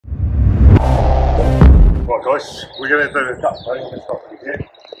guys, we're going to do a cut here.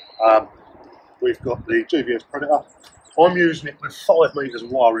 We've got the GVS Predator. I'm using it with 5 metres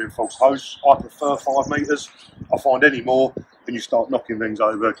of wire reinforced hose. I prefer 5 metres. I find any more and you start knocking things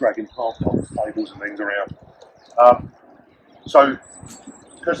over, dragging half tables and things around. So,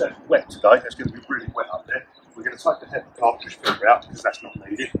 because that's wet today, it's going to be really wet up there. We're going to take the HEPA cartridge filter out because that's not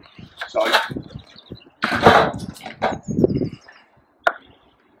needed. So,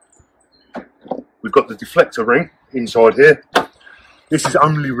 we've got the deflector ring inside here. This is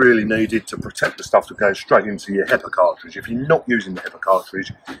only really needed to protect the stuff that goes straight into your HEPA cartridge. If you're not using the HEPA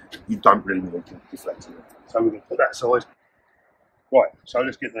cartridge, you don't really need the deflector ring. So we're going to put that aside. Right, so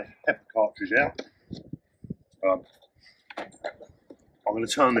let's get the HEPA cartridge out. I'm going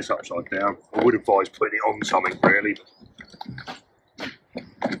to turn this upside down. I would advise putting it on something really.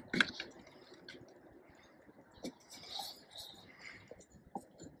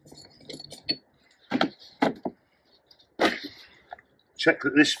 Check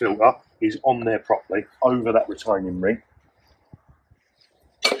that this filter is on there properly, over that retaining ring.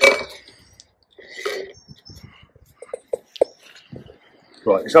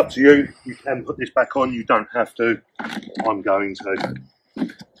 Right, it's up to you. You can put this back on, you don't have to. I'm going to.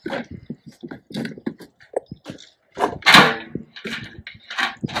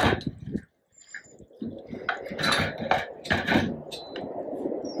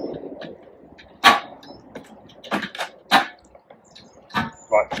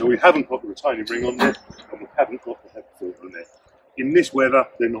 Right, so we haven't got the retaining ring on there, and we haven't got the HEPA filter on there. In this weather,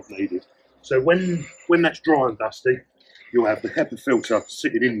 they're not needed. So when that's dry and dusty, you'll have the HEPA filter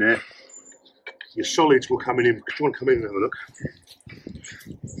sitting in there. Your solids will come in. Do you want to come in and have a look?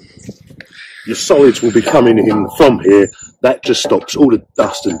 Your solids will be coming in from here. That just stops all the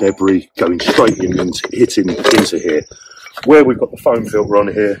dust and debris going straight in and hitting into here. Where we've got the foam filter on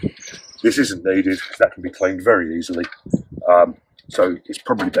here, this isn't needed. That can be cleaned very easily. So it's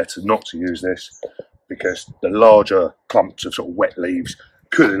probably better not to use this because the larger clumps of sort of wet leaves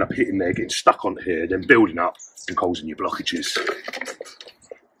could end up hitting there, getting stuck on here, then building up and causing you blockages.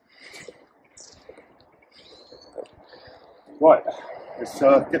 Right, let's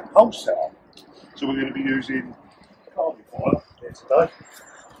get the pulse set up. So we're going to be using carbon fibre here today.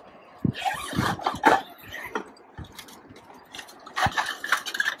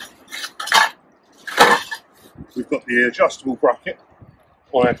 We've got the adjustable bracket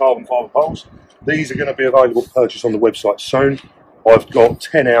on our carbon fibre poles. These are going to be available to purchase on the website soon. I've got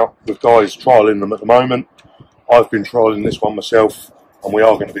 10 out with guys trialling them at the moment. I've been trialling this one myself and we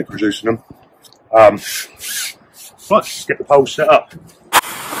are going to be producing them. Let's get the poles set up.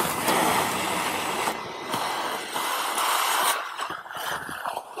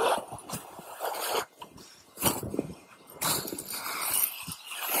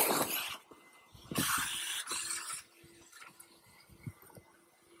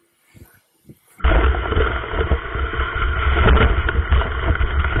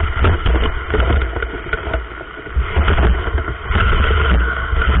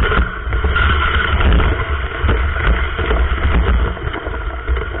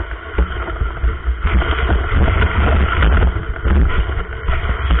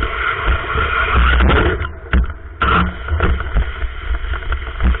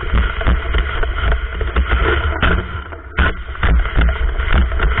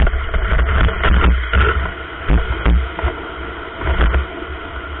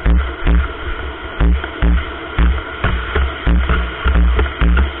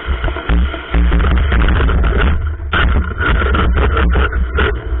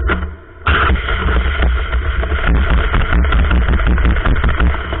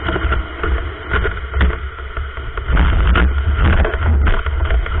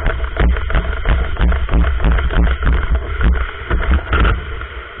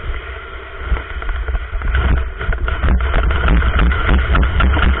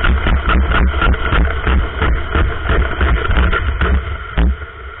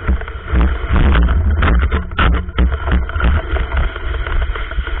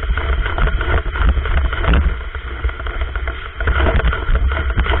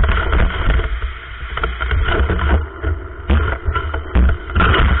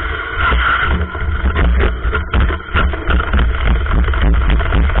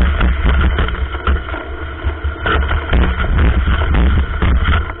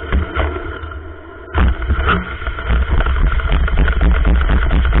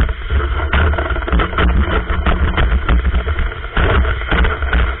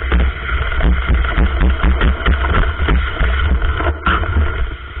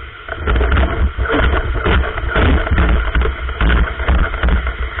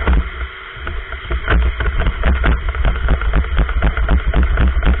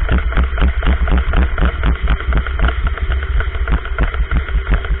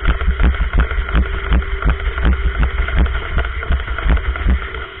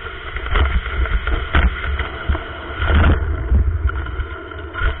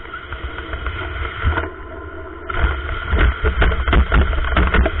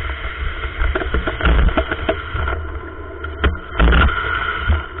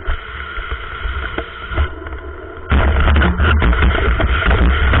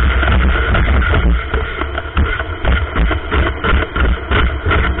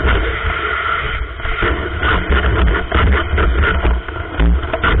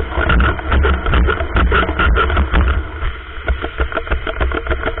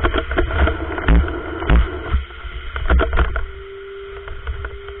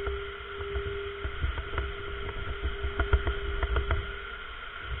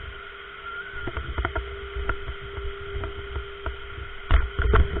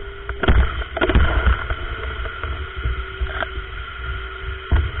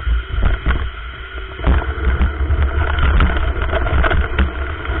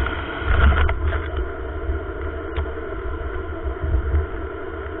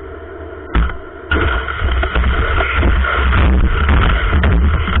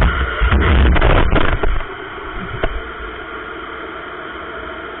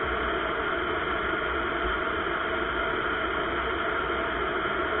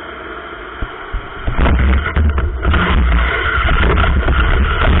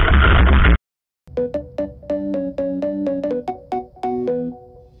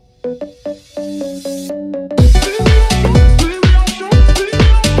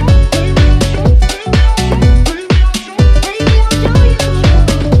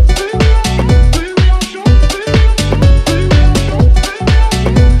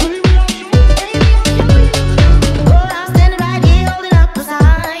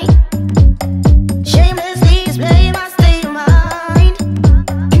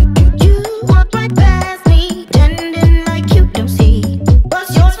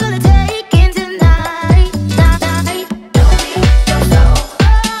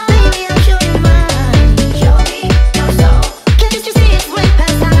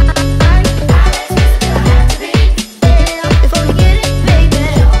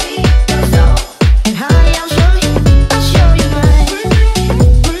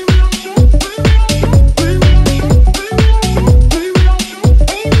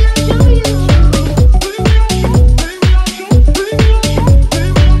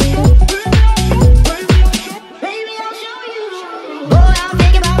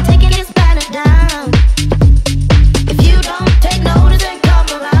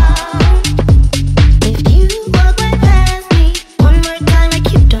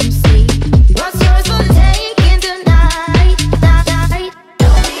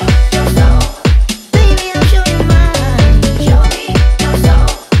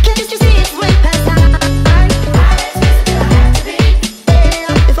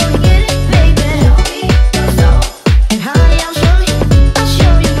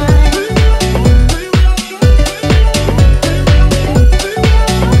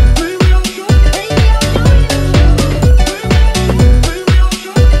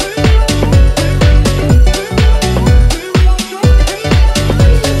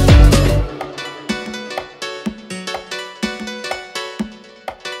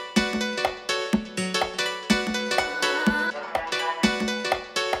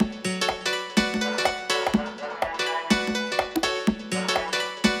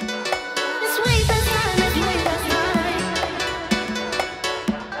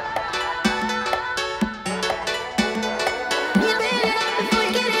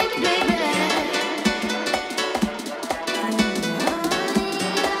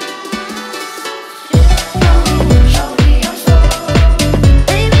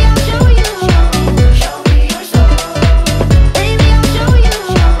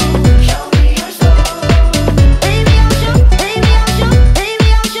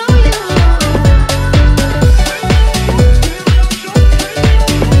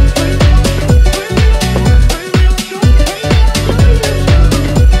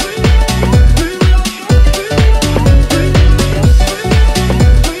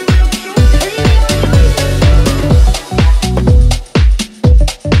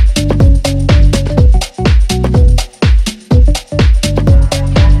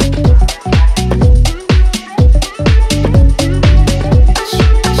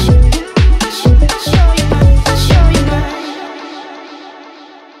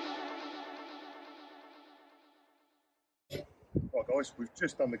 we've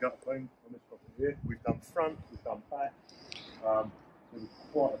just done the gutter clean on this property here. We've done front, we've done back. There was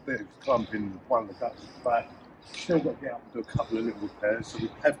quite a bit of clumping in one of the gutters back. Still got to get up and do a couple of little repairs, so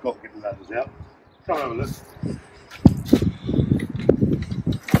we have got to get the ladders out. Come and have a look.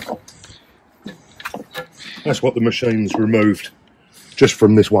 That's what the machine's removed just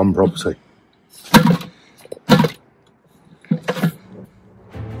from this one property.